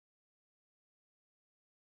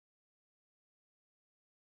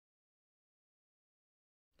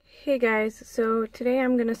Hey guys, so today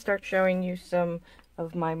I'm going to start showing you some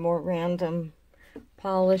of my more random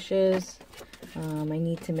polishes. I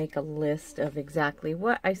need to make a list of exactly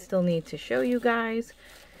what I still need to show you guys.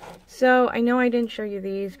 So I know I didn't show you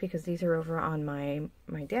these because these are over on my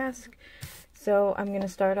desk. So I'm going to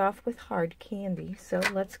start off with hard candy. So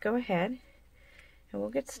let's go ahead and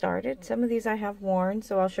we'll get started. Some of these I have worn,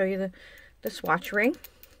 so I'll show you the swatch ring.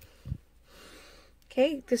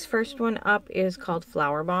 Okay, this first one up is called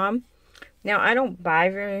Flower Bomb. Now, I don't buy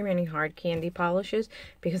very many hard candy polishes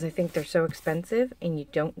because I think they're so expensive and you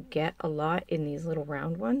don't get a lot in these little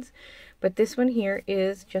round ones. But this one here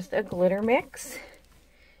is just a glitter mix.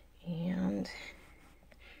 And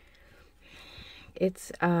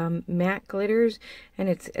it's matte glitters and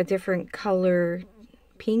it's a different color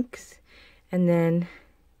pinks. And then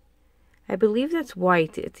I believe that's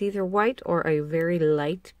white. It's either white or a very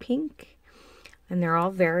light pink. And they're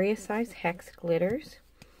all various size hex glitters.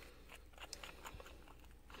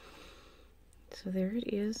 So there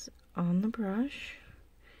it is on the brush.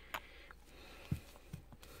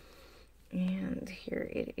 And here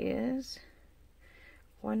it is.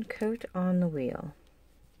 One coat on the wheel.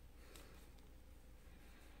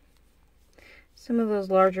 Some of those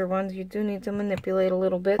larger ones you do need to manipulate a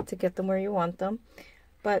little bit to get them where you want them,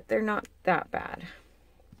 but they're not that bad.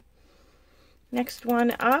 Next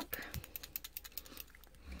one up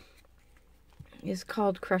is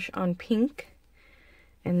called Crush on Pink,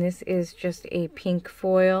 and this is just a pink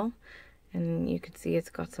foil, and you can see it's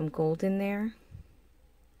got some gold in there.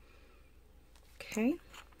 Okay,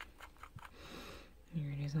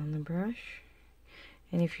 here it is on the brush.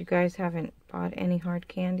 And if you guys haven't bought any hard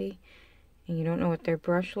candy and you don't know what their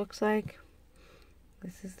brush looks like,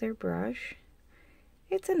 this is their brush.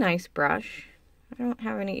 It's a nice brush. I don't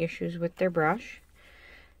have any issues with their brush.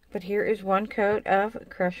 But here is one coat of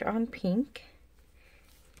Crush on Pink.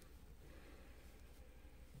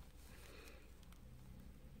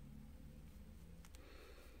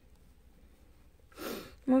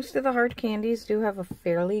 Most of the hard candies do have a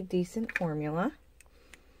fairly decent formula.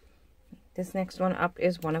 This next one up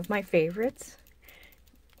is one of my favorites.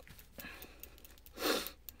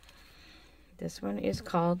 This one is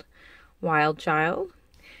called Wild Child.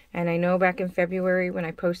 And I know back in February when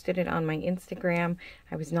I posted it on my Instagram,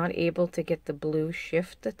 I was not able to get the blue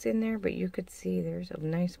shift that's in there, but you could see there's a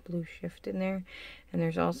nice blue shift in there. And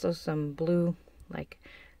there's also some blue, like,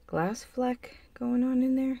 glass fleck going on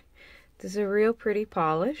in there. This is a real pretty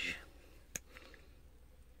polish.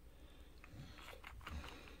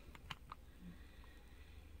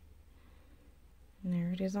 And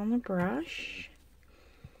there it is on the brush.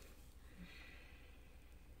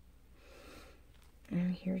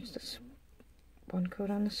 And here's this one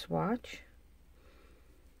coat on the swatch.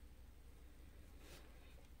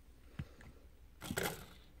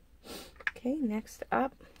 Okay, next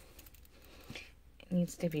up, it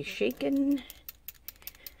needs to be shaken.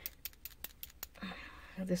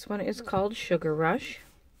 This one is called Sugar Rush.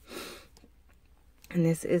 And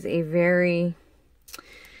this is a very,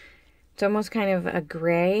 it's almost kind of a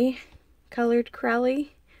gray colored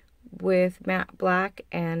Crowley with matte black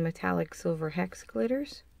and metallic silver hex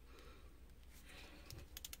glitters.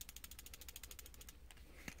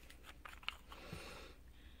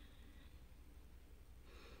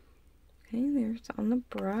 Okay, there's on the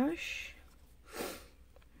brush.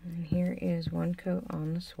 And here is one coat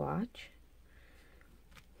on the swatch.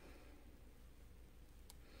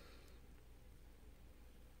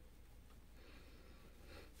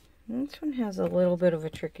 This one has a little bit of a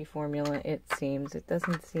tricky formula, it seems. It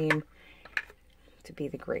doesn't seem to be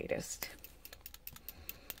the greatest.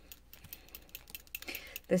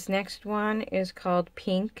 This next one is called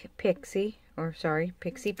Pixie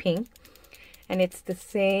Pink. And it's the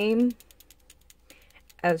same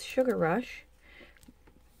as Sugar Rush,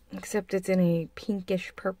 except it's in a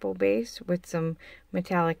pinkish purple base with some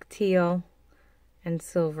metallic teal and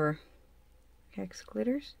silver hex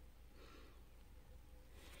glitters.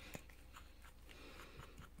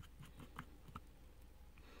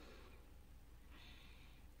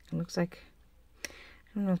 It looks like, I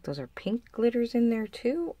don't know if those are pink glitters in there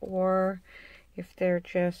too, or if they're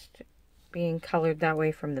just being colored that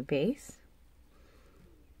way from the base.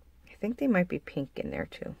 I think they might be pink in there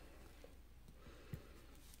too.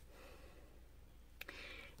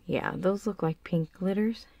 Yeah, those look like pink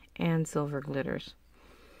glitters and silver glitters.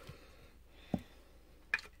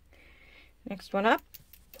 Next one up,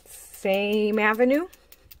 same avenue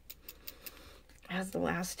as the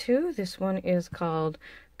last two. This one is called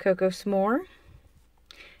Cocoa S'more,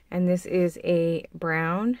 and this is a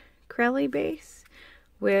brown Crowley base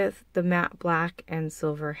with the matte black and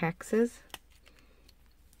silver hexes.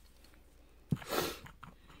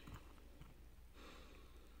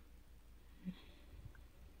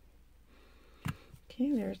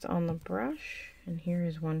 Okay, there's on the brush, and here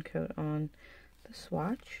is one coat on the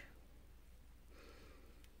swatch.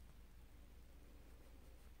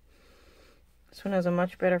 This one has a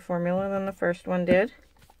much better formula than the first one did.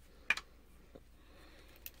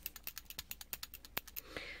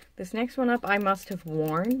 This next one up I must have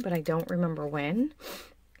worn, but I don't remember when.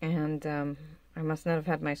 And I must not have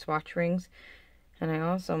had my swatch rings. And I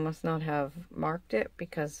also must not have marked it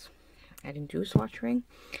because I didn't do a swatch ring.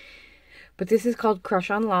 But this is called Crush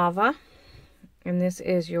on Lava. And this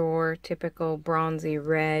is your typical bronzy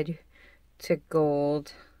red to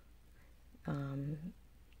gold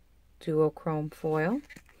duochrome foil.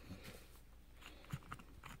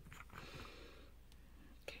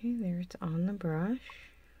 Okay, there it's on the brush.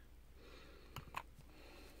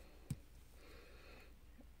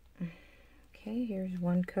 Okay, here's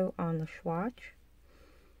one coat on the swatch.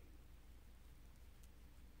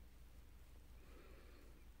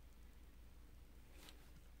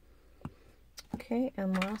 Okay,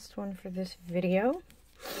 and last one for this video.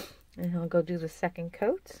 And I'll go do the second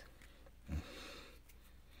coat.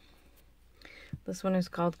 This one is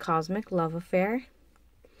called Cosmic Love Affair.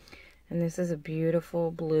 And this is a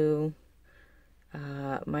beautiful blue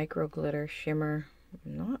micro glitter shimmer.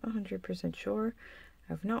 I'm not 100% sure.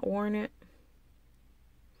 I've not worn it,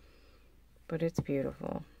 but it's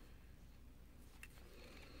beautiful.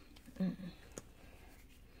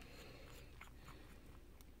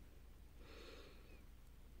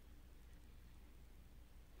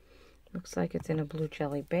 Looks like it's in a blue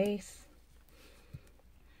jelly base.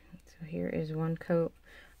 So here is one coat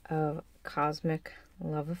of Cosmic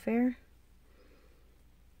Love Affair.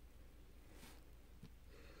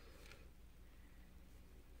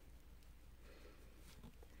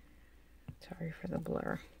 Sorry for the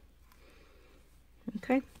blur.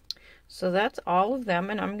 Okay, so that's all of them,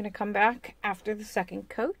 and I'm going to come back after the second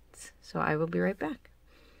coat. So I will be right back.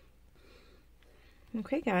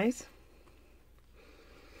 Okay, guys.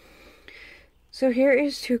 So here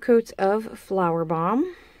is 2 coats of Flower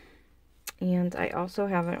Bomb. And I also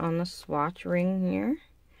have it on the swatch ring here.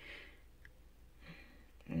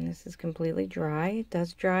 And this is completely dry. It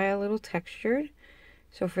does dry a little textured.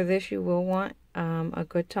 So for this you will want a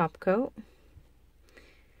good top coat.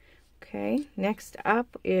 Okay, next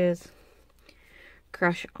up is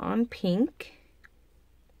Crush on Pink.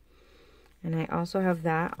 And I also have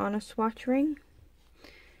that on a swatch ring.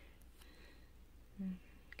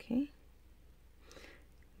 Okay.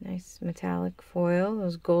 Nice metallic foil.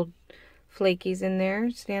 Those gold flakies in there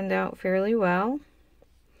stand out fairly well.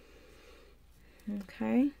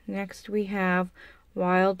 Okay, next we have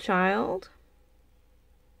Wild Child.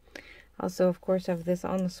 Also, of course, have this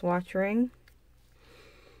on the swatch ring.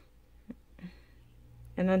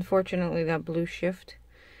 And unfortunately, that blue shift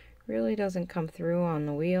really doesn't come through on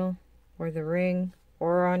the wheel or the ring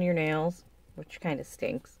or on your nails, which kind of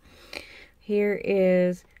stinks. Here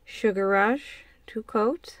is Sugar Rush, 2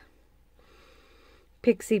 coats.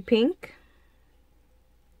 Pixie Pink.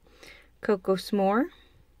 Cocoa S'more.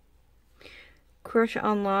 Crush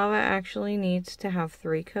on Lava actually needs to have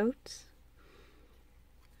 3 coats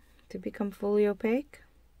to become fully opaque.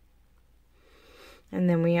 And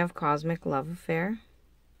then we have Cosmic Love Affair,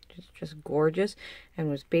 which is just gorgeous and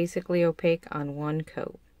was basically opaque on 1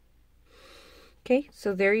 coat. Okay,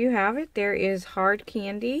 so there you have it. There is Hard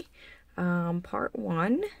Candy part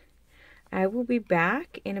 1. I will be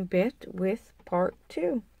back in a bit with part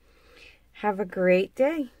 2. Have a great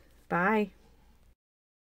day. Bye.